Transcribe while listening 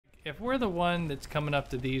if we're the one that's coming up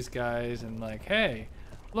to these guys and like, hey,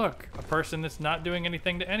 look, a person that's not doing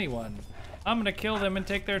anything to anyone, I'm gonna kill them and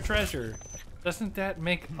take their treasure. Doesn't that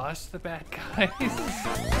make us the bad guys?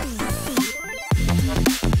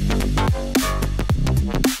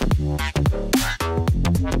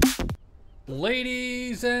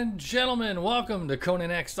 Ladies and gentlemen, welcome to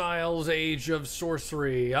Conan Exiles, Age of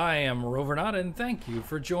Sorcery. I am RoverNaut and thank you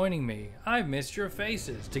for joining me. I've missed your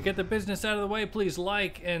faces. To get the business out of the way, please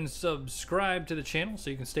like and subscribe to the channel so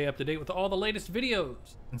you can stay up to date with all the latest videos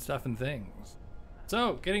and stuff and things.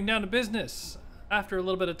 So, getting down to business. After a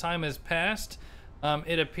little bit of time has passed,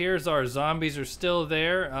 it appears our zombies are still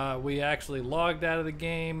there. We actually logged out of the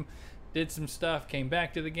game, did some stuff, came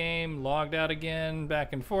back to the game, logged out again,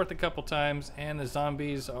 back and forth a couple times, and the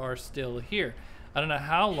zombies are still here. I don't know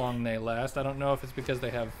how long they last. I don't know if it's because they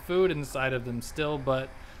have food inside of them still, but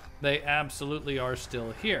they absolutely are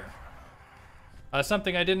still here.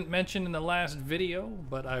 Something I didn't mention in the last video,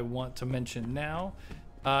 but I want to mention now,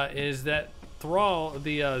 is that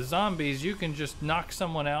the zombies, you can just knock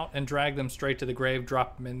someone out and drag them straight to the grave,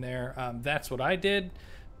 drop them in there. That's what I did.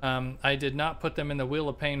 I did not put them in the Wheel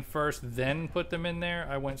of Pain first, then put them in there.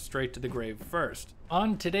 I went straight to the grave first.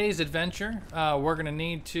 On today's adventure, we're gonna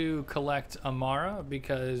need to collect Amara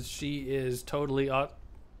because she is totally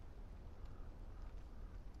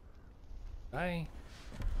Hi.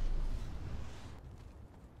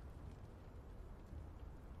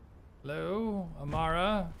 Hello,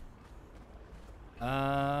 Amara.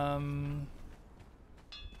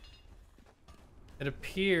 It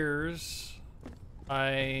appears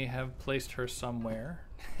I have placed her somewhere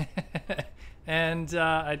and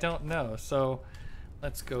I don't know, so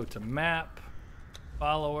let's go to map,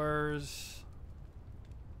 followers.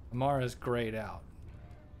 Amara's grayed out.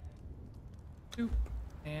 Boop,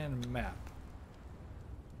 and map.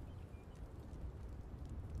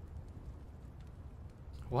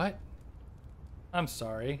 What? I'm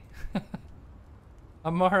sorry.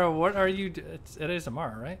 Amara, what are you it is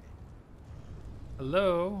Amara, right?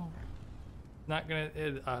 Hello? Not gonna,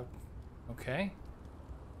 okay.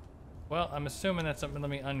 Well, I'm assuming that's something. Let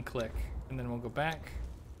me unclick and then we'll go back.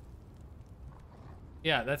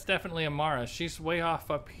 Yeah, that's definitely Amara. She's way off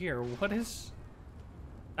up here. What is,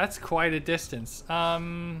 that's quite a distance.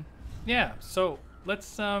 Yeah, so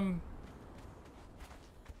let's, Gamma,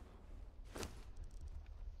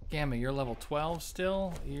 you're level 12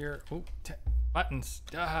 still. You're, oh, buttons.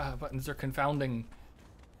 Buttons are confounding.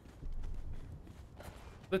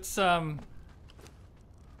 Let's,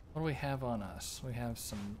 what do we have on us? We have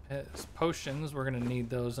some potions. We're gonna need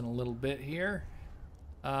those in a little bit here.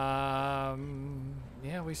 Yeah,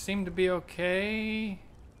 we seem to be okay.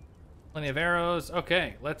 Plenty of arrows.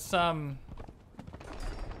 Okay, let's go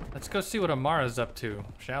see what Amara's up to,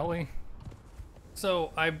 shall we?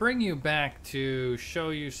 So I bring you back to show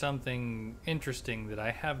you something interesting that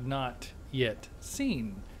I have not yet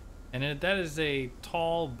seen. And that is a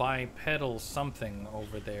tall bipedal something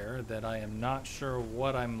over there that I am not sure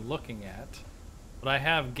what I'm looking at. But I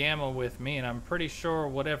have Gamma with me and I'm pretty sure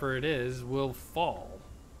whatever it is will fall.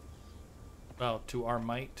 Well, to our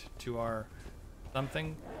might, to our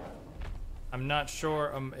something. I'm not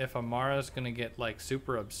sure if Amara's gonna get like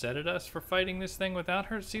super upset at us for fighting this thing without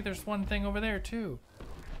her. See, there's one thing over there too.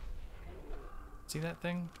 See that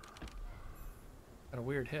thing? Got a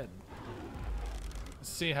weird head. Let's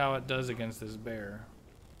see how it does against this bear.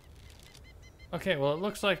 Okay, well, it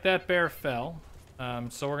looks like that bear fell.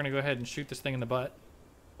 So we're gonna go ahead and shoot this thing in the butt.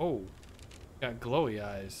 Oh, got glowy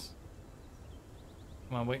eyes.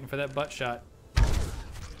 Come on, waiting for that butt shot.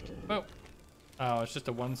 Oh, oh, it's just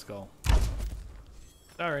a one skull.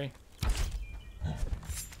 Sorry.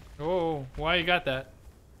 Oh, why you got that?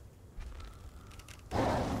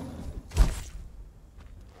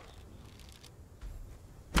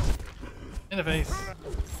 In the face.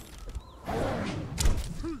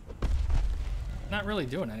 Not really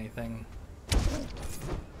doing anything.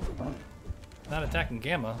 Not attacking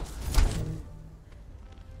Gamma.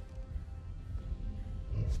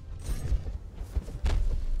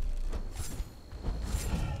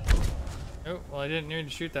 Oh, well, I didn't need to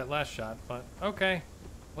shoot that last shot, but okay.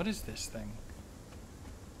 What is this thing?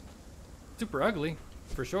 Super ugly,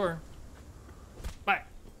 for sure. Bye.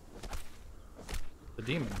 The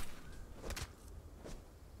demon.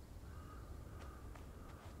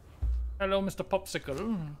 Hello, Mr.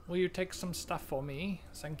 Popsicle. Will you take some stuff for me?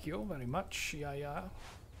 Thank you very much. Yeah, yeah.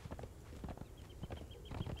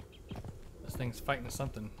 This thing's fighting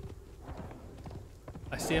something.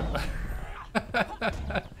 I see him.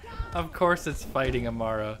 Of course it's fighting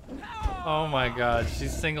Amara. Oh my god,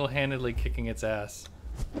 she's single-handedly kicking its ass.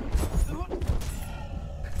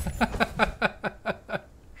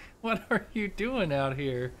 What are you doing out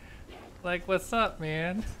here? Like, what's up,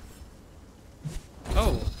 man?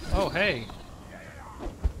 Oh, hey.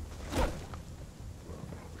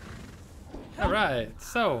 Alright,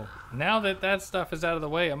 so, now that that stuff is out of the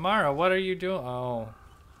way, Amara, what are you doing? Oh.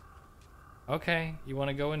 Okay, you want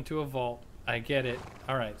to go into a vault. I get it.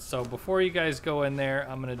 Alright, so before you guys go in there,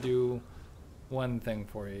 I'm going to do one thing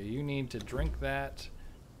for you. You need to drink that,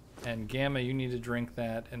 and Gamma, you need to drink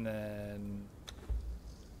that, and then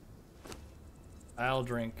I'll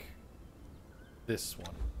drink this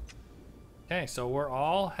one. Okay, so we're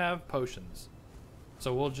all have potions.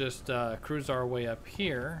 So we'll just cruise our way up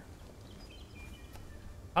here.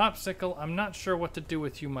 Popsicle, I'm not sure what to do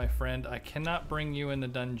with you, my friend. I cannot bring you in the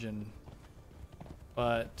dungeon.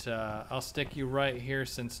 But I'll stick you right here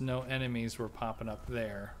since no enemies were popping up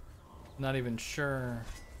there. Not even sure.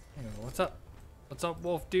 Anyway, what's up? What's up,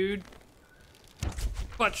 wolf dude?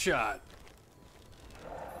 Butt shot.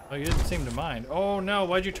 Oh, you didn't seem to mind. Oh no,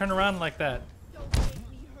 why'd you turn around like that? Don't make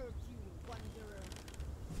me hurt you, wanderer.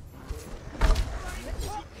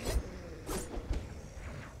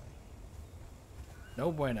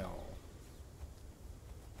 No bueno.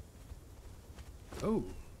 Oh.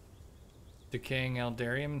 Decaying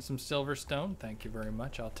Eldarium and some silver stone. Thank you very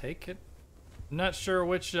much. I'll take it. I'm not sure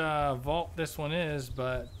which vault this one is,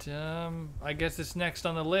 but I guess it's next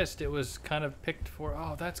on the list. It was kind of picked for...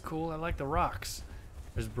 Oh, that's cool. I like the rocks.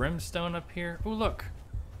 There's brimstone up here. Oh, look.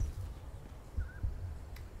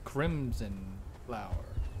 Crimson flower.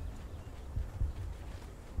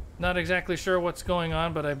 Not exactly sure what's going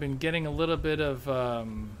on, but I've been getting a little bit of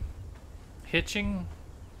hitching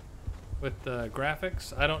with the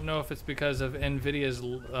graphics. I don't know if it's because of NVIDIA's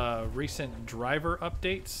recent driver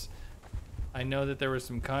updates. I know that there was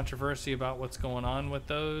some controversy about what's going on with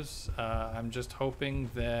those. I'm just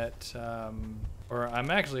hoping that, or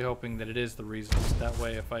I'm actually hoping that it is the reasons. That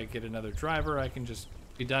way, if I get another driver, I can just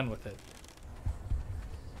be done with it.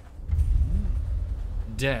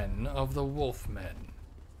 Den of the Wolfmen.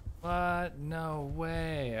 What? No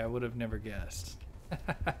way. I would have never guessed.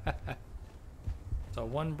 So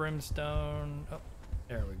one brimstone. Oh,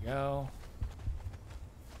 there we go.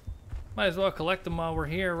 Might as well collect them while we're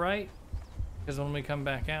here, right? Because when we come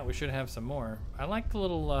back out, we should have some more. I like the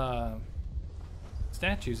little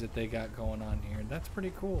statues that they got going on here. That's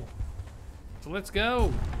pretty cool. So let's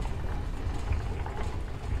go.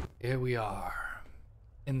 Here we are.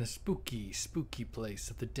 In the spooky, spooky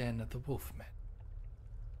place of the Den of the Wolfmen.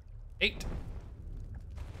 8.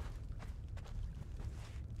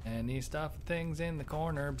 Any stuff things in the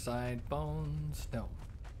corner beside bones? No.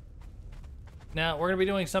 Now, we're going to be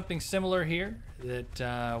doing something similar here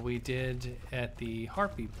that we did at the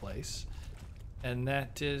Harpy place. And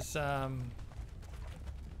that is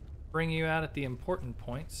bring you out at the important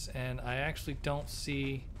points. And I actually don't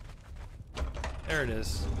see... There it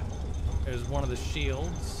is. There's one of the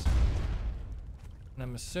shields. And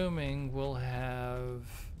I'm assuming we'll have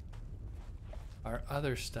our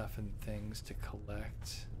other stuff and things to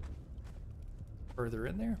collect further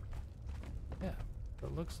in there. Yeah,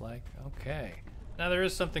 it looks like. Okay. Now there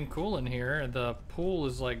is something cool in here. The pool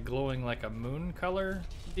is like glowing like a moon color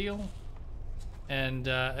deal. And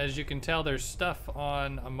as you can tell, there's stuff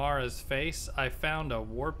on Amara's face. I found a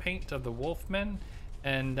war paint of the Wolfmen,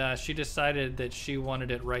 and she decided that she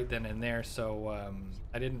wanted it right then and there, so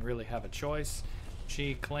I didn't really have a choice.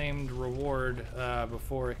 She claimed reward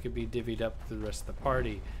before it could be divvied up to the rest of the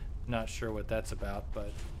party. Not sure what that's about,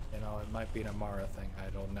 but you know, it might be an Amara thing. I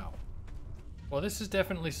don't know. Well, this is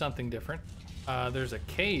definitely something different. There's a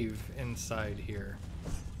cave inside here.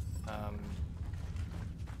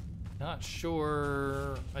 Not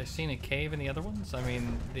sure I've seen a cave in the other ones. I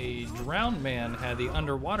mean, the Drowned Man had the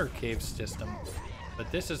underwater cave system,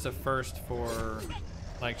 but this is a first for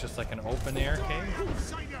like just like an open air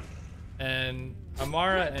cave. And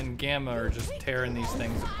Amara and Gamma are just tearing these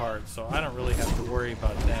things apart, so I don't really have to worry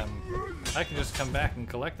about them. I can just come back and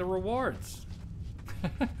collect the rewards.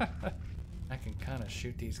 I can kind of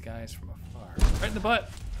shoot these guys from afar. Right in the butt.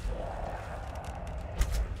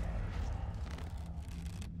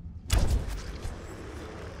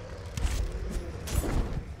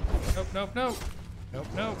 Nope, nope, nope. Nope,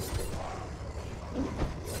 nope.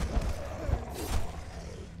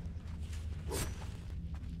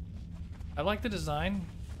 I like the design,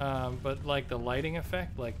 but like the lighting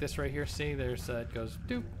effect, like this right here, see, there's, it goes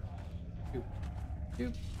doop, doop,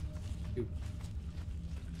 doop, doop.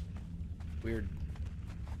 Weird.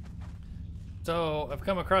 So, I've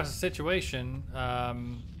come across a situation,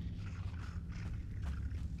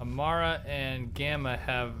 Amara and Gamma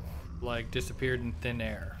have, like, disappeared in thin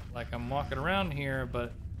air. Like, I'm walking around here,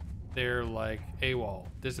 but they're like AWOL,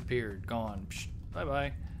 disappeared, gone, bye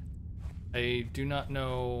bye. I do not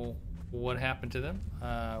know what happened to them.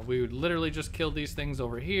 We would literally just kill these things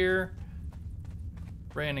over here.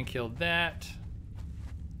 Ran and killed that.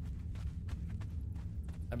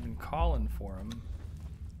 I've been calling for him.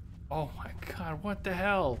 Oh my god, what the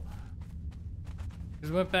hell? We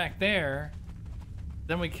went back there,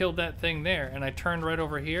 then we killed that thing there, and I turned right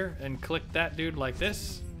over here and clicked that dude like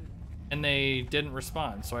this, and they didn't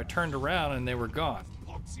respond. So I turned around and they were gone.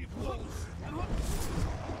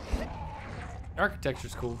 The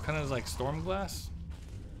architecture's cool, kind of like storm glass.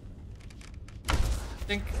 I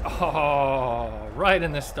think, oh, right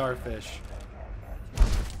in the starfish.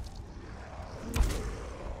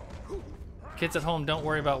 Kids at home, don't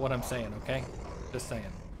worry about what I'm saying, okay? Just saying.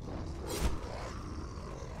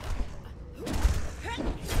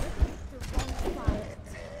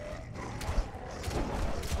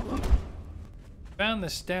 Found the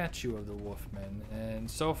statue of the Wolfman,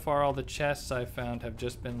 and so far all the chests I found have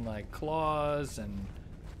just been like claws and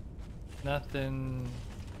nothing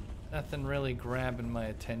really grabbing my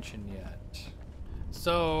attention yet.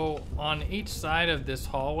 So on each side of this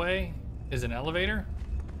hallway is an elevator,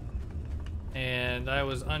 and I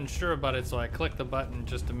was unsure about it, so I clicked the button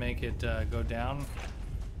just to make it go down,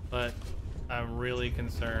 but I'm really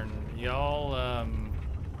concerned. Y'all,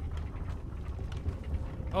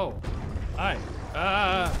 oh, hi.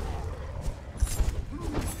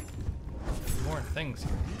 More things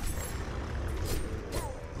here.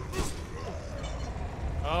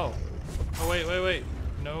 Oh. Oh, wait.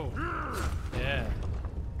 No. Yeah.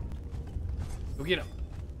 Go get him.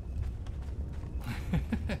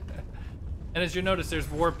 And as you notice, there's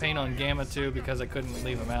war paint on Gamma too, because I couldn't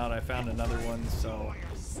leave him out. I found another one, so,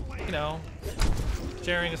 you know,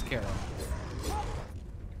 sharing is caring.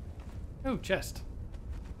 Ooh, chest.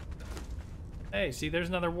 Hey, see, there's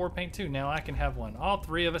another war paint too. Now I can have one. All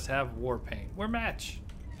three of us have war paint. We match.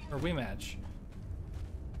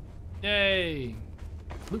 Yay.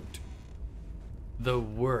 Loot. The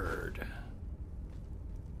word.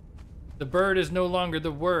 The bird is no longer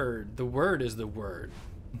the word. The word is the word.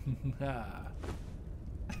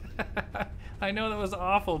 I know that was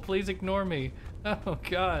awful. Please ignore me. Oh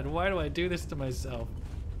God, why do I do this to myself?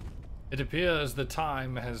 It appears the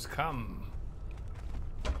time has come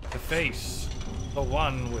to face the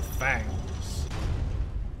one with fangs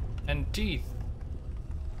and teeth.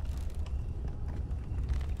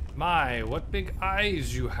 My, what big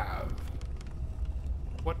eyes you have.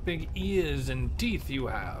 What big ears and teeth you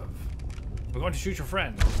have. We're going to shoot your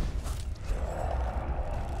friend.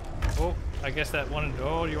 Oh, I guess that one.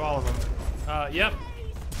 Oh, you all of them. Yep.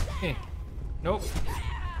 Nope.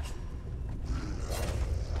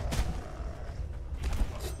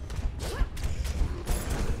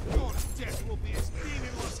 Your death will be as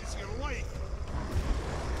meaningless as your life.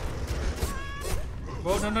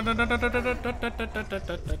 Whoa, no.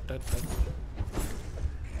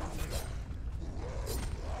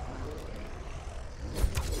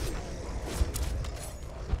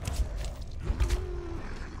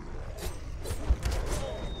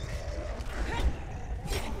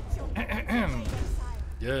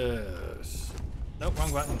 Yes. Nope,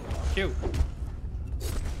 wrong button. Q.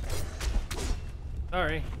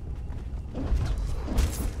 Sorry.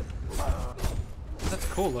 That's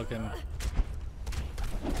cool looking.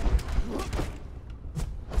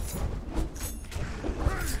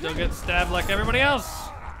 Still get stabbed like everybody else.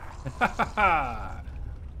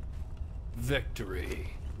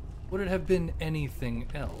 Victory. Would it have been anything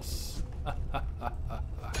else?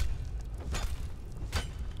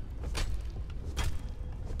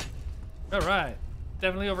 All right,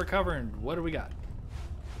 definitely overcovered. What do we got?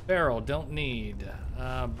 Barrel, don't need.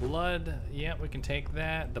 Blood, yeah, we can take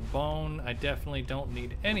that. The bone, I definitely don't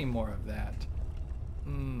need any more of that.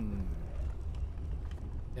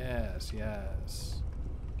 Yes.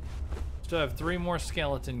 Still have 3 more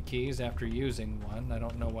skeleton keys after using one. I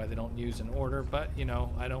don't know why they don't use in order, but you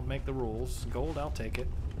know, I don't make the rules. Gold, I'll take it.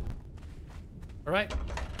 All right,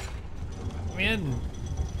 I'm in.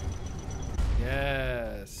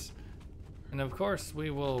 Yes. And of course, we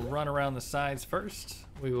will run around the sides first.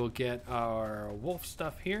 We will get our wolf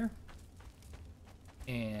stuff here.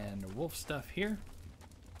 And wolf stuff here.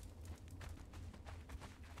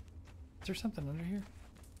 Is there something under here?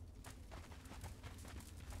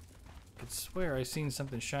 I could swear I seen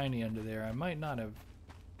something shiny under there. I might not have.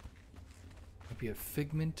 Might be a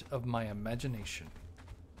figment of my imagination.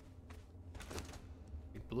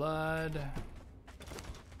 Blood.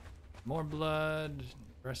 More blood.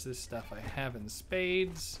 The rest of this stuff I have in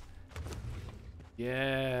spades.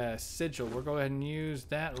 Yeah, sigil. We'll go ahead and use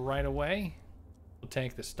that right away. We'll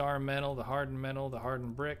take the star metal, the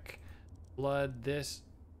hardened brick, blood, this.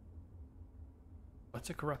 What's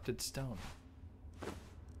a corrupted stone?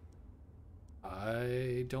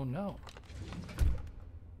 I don't know.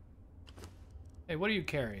 Hey, what are you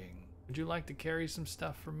carrying? Would you like to carry some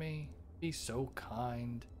stuff for me? Be so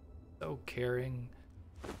kind, so caring.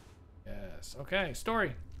 Yes. Okay,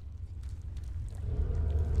 story.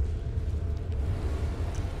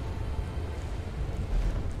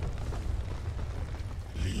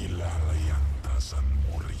 Lilayantasan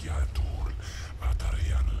muryatul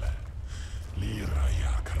atarianle. Lira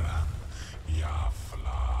yakran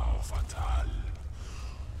yafla fatal.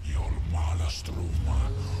 Jol malastruma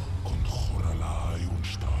conjurala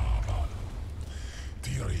unstabal.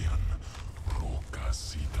 Tyrian rukas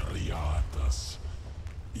idriatas.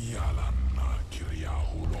 Ialanna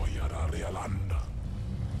kirjahulo jararialanda.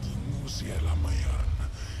 Kingusiela majan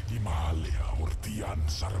Imalia urtian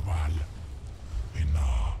sarval.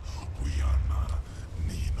 Ina huyana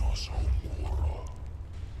ninos humuro.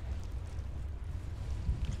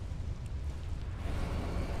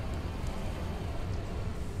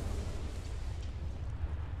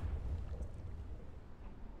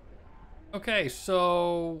 Okay,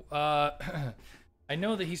 so I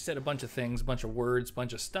know that he said a bunch of things, a bunch of words, a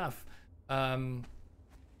bunch of stuff, but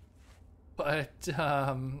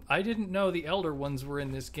I didn't know the Elder Ones were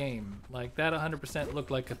in this game. Like, that 100% looked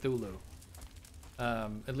like Cthulhu.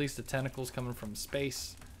 At least the tentacles coming from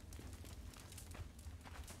space.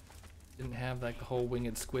 Didn't have like the whole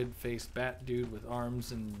winged squid-faced bat dude with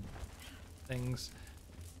arms and things.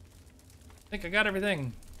 I think I got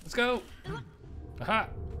everything. Let's go! Aha!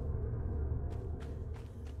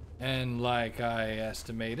 And like I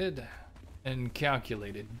estimated and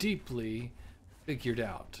calculated, deeply figured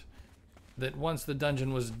out that once the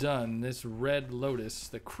dungeon was done, this red lotus,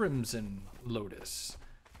 the crimson lotus,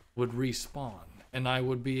 would respawn, and I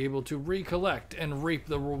would be able to recollect and reap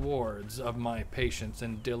the rewards of my patience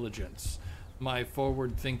and diligence, my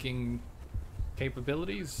forward-thinking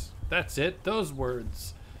capabilities. That's it, those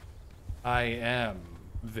words. I am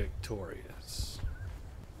victorious.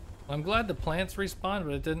 I'm glad the plants respawn,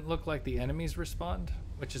 but it didn't look like the enemies respond,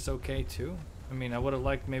 which is okay too. I mean, I would have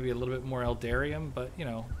liked maybe a little bit more Eldarium, but you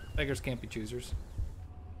know, beggars can't be choosers.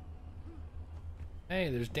 Hey,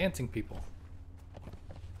 there's dancing people.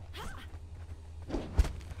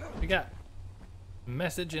 We got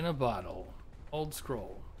message in a bottle. Old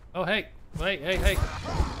scroll. Oh, hey, wait, hey.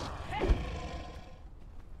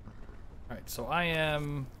 All right, so I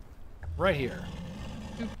am right here.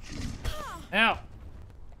 Ow.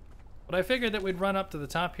 But I figured that we'd run up to the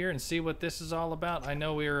top here and see what this is all about. I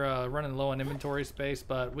know we're running low on inventory space,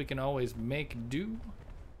 but we can always make do.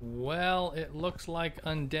 Well, it looks like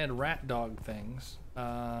undead rat dog things.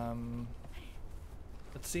 Let's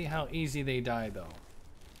see how easy they die, though.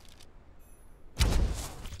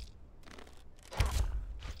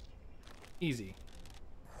 Easy.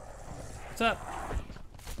 What's up?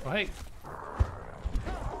 Oh, hey.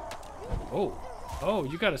 Oh,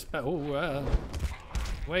 you got a spell. Oh,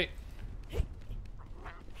 wait.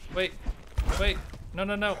 Wait.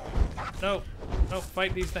 No,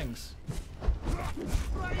 fight these things.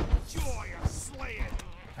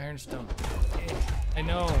 Ironstone. I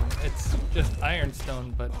know, it's just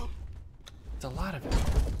ironstone, but it's a lot of it.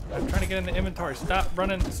 I'm trying to get in the inventory. Stop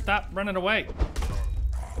running away.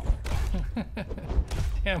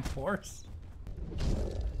 Damn horse.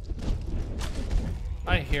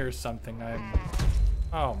 I hear something.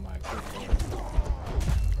 Oh my goodness.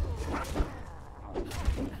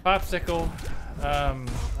 Popsicle.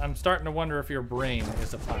 I'm starting to wonder if your brain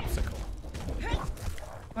is a popsicle.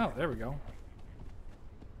 Oh, there we go.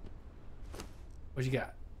 What you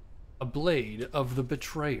got? A blade of the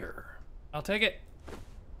betrayer. I'll take it.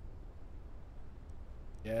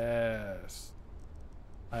 Yes.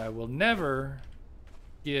 I will never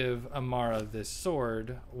give Amara this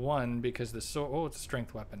sword. One, because the sword... Oh, it's a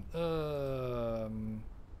strength weapon.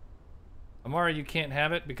 Amara, you can't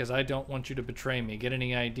have it because I don't want you to betray me. Get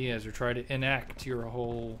any ideas or try to enact your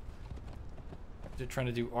whole... They're trying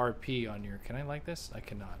to do RP on your... Can I like this? I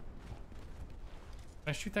cannot. Can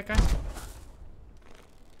I shoot that guy?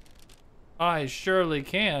 I surely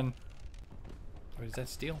can. Or is that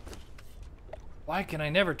steel? Why can I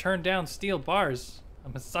never turn down steel bars?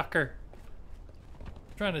 I'm a sucker.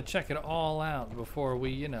 I'm trying to check it all out before we,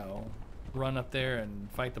 you know, run up there and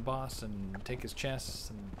fight the boss and take his chests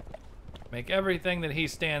and make everything that he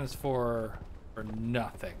stands for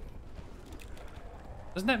nothing.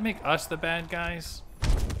 Doesn't that make us the bad guys?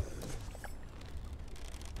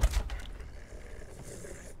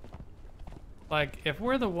 Like, if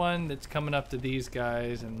we're the one that's coming up to these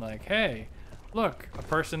guys and like, hey, Look, a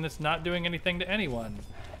person that's not doing anything to anyone.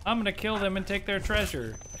 I'm gonna kill them and take their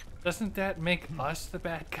treasure. Doesn't that make us the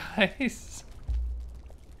bad guys?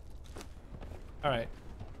 Alright,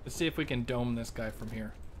 let's see if we can dome this guy from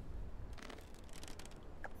here.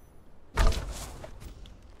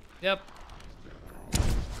 Yep.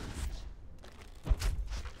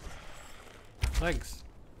 Legs.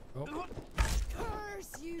 Oh.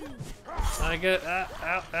 Curse you! I get out,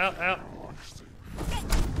 out.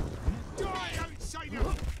 Die, outsider!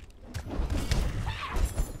 Your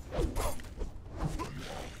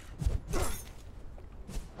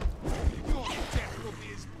death will be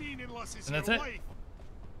as meaningless as And that's your it. life.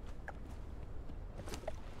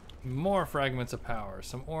 More fragments of power.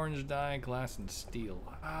 Some orange dye, glass, and steel.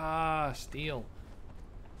 Ah, steel.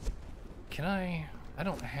 Can I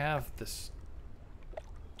don't have this.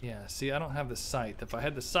 Yeah, see, I don't have the scythe. If I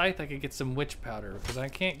had the scythe, I could get some witch powder, because I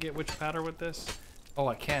can't get witch powder with this. Oh,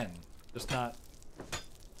 I can. Just not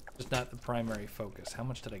the primary focus. How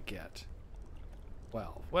much did I get?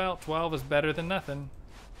 12. Well, 12 is better than nothing.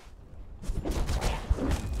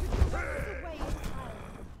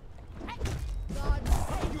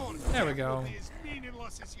 There we go. Will be as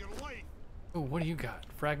meaningless as your life. Oh, what do you got?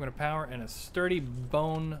 Fragment of power and a sturdy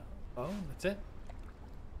bone. Oh, that's it?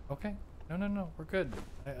 Okay. No, we're good.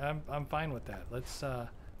 I'm fine with that. Let's,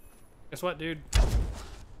 guess what, dude?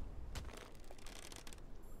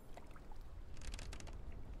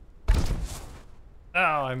 Oh,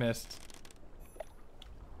 I missed.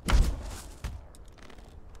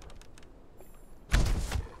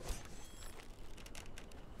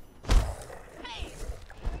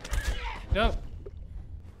 Go.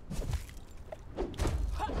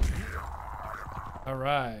 All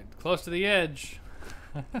right, close to the edge.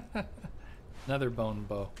 Another bone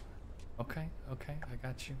bow. Okay, I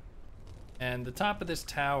got you. And the top of this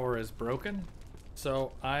tower is broken,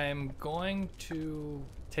 so I'm going to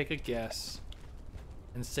take a guess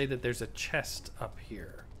and say that there's a chest up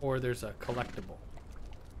here, or there's a collectible.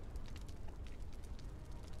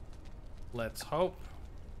 Let's hope.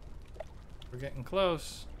 We're getting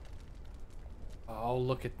close. Oh,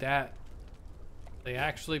 look at that. They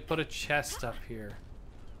actually put a chest up here.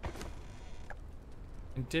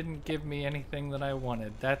 And didn't give me anything that I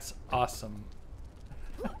wanted. That's awesome.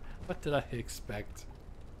 What did I expect?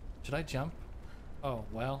 Should I jump? Oh,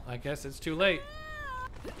 well, I guess it's too late.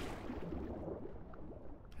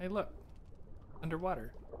 Hey, look.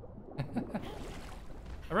 Underwater.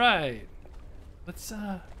 Alright. Let's,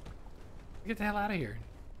 get the hell out of here.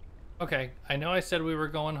 Okay, I know I said we were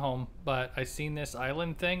going home, but I seen this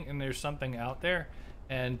island thing, and there's something out there,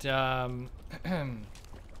 and,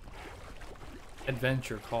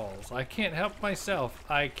 adventure calls. I can't help myself.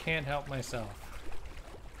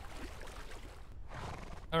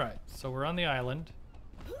 Alright, so we're on the island.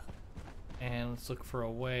 And let's look for a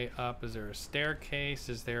way up. Is there a staircase?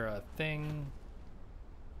 Is there a thing?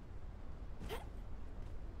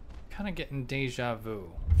 Kind of getting deja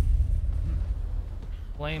vu.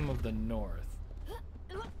 Flame of the North.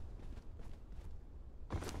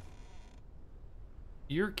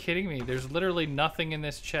 You're kidding me. There's literally nothing in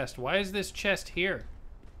this chest. Why is this chest here?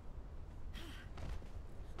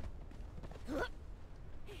 What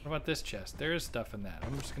about this chest? There is stuff in that.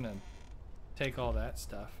 I'm just gonna take all that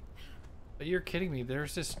stuff. But you're kidding me.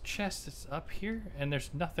 There's this chest that's up here and there's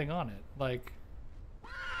nothing on it. Like,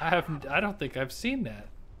 I don't think I've seen that.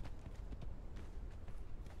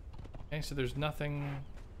 Okay, so there's nothing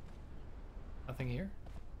here?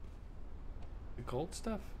 The gold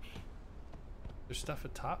stuff? There's stuff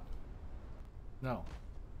at top? No.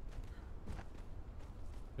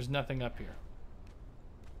 There's nothing up here.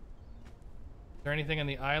 Is there anything on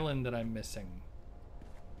the island that I'm missing?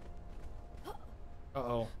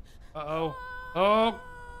 Uh-oh. Uh-oh. Oh!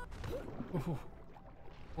 Ooh.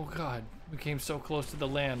 Oh god, we came so close to the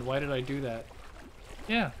land. Why did I do that?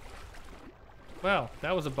 Yeah. Well,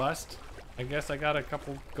 that was a bust. I guess I got a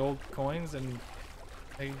couple gold coins and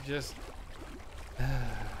I just...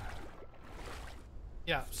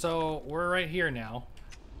 Yeah, so we're right here now.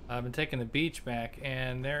 I've been taking the beach back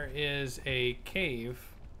and there is a cave.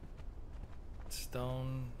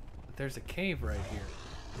 Stone. But there's a cave right here.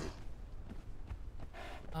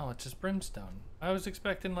 Oh, it's just brimstone. I was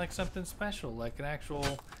expecting like something special, like an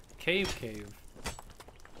actual cave.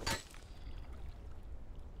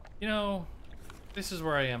 You know, this is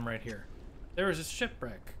where I am right here. There was this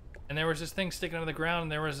shipwreck, and there was this thing sticking out of the ground,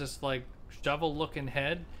 and there was this like shovel-looking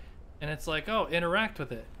head, and it's like, oh, interact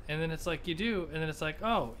with it. And then it's like, you do, and then it's like,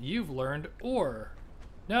 oh, you've learned ore.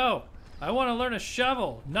 No, I want to learn a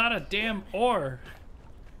shovel, not a damn ore.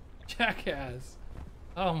 Jackass.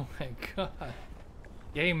 Oh my god.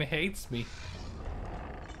 Game hates me.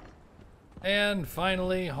 And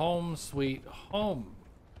finally, home sweet home.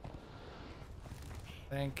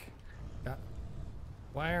 Thank God.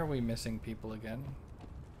 Why are we missing people again?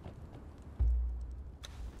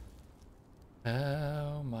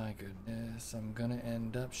 Oh my goodness, I'm gonna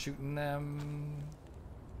end up shooting them.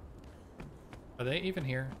 Are they even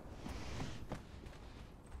here?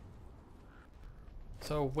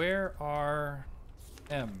 So where are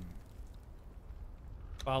them?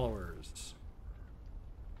 Followers.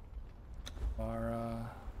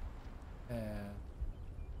 Mara and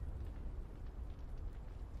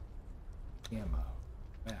Gamma.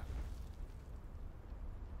 Map.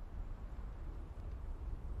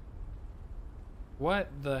 What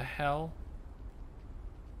the hell?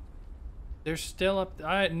 They're still up.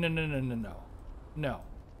 No.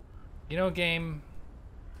 You know, game.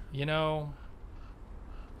 You know.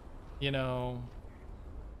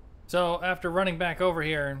 So after running back over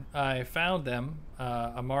here, I found them.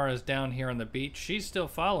 Amara's down here on the beach. She's still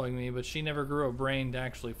following me, but she never grew a brain to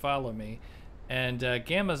actually follow me. And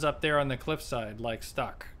Gamma's up there on the cliffside, like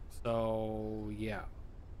stuck. So yeah.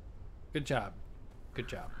 Good job. Good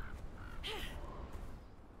job.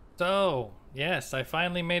 So, yes, I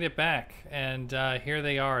finally made it back, and here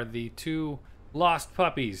they are, the two lost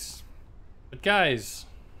puppies. But guys,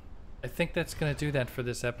 I think that's going to do that for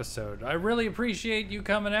this episode. I really appreciate you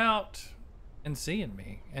coming out and seeing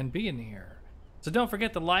me and being here. So don't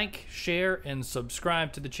forget to like, share, and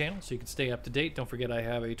subscribe to the channel so you can stay up to date. Don't forget I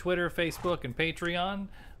have a Twitter, Facebook, and Patreon.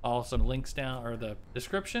 Also links down or the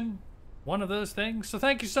description. One of those things. So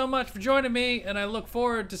thank you so much for joining me, and I look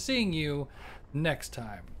forward to seeing you next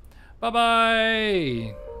time.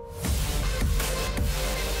 Bye-bye!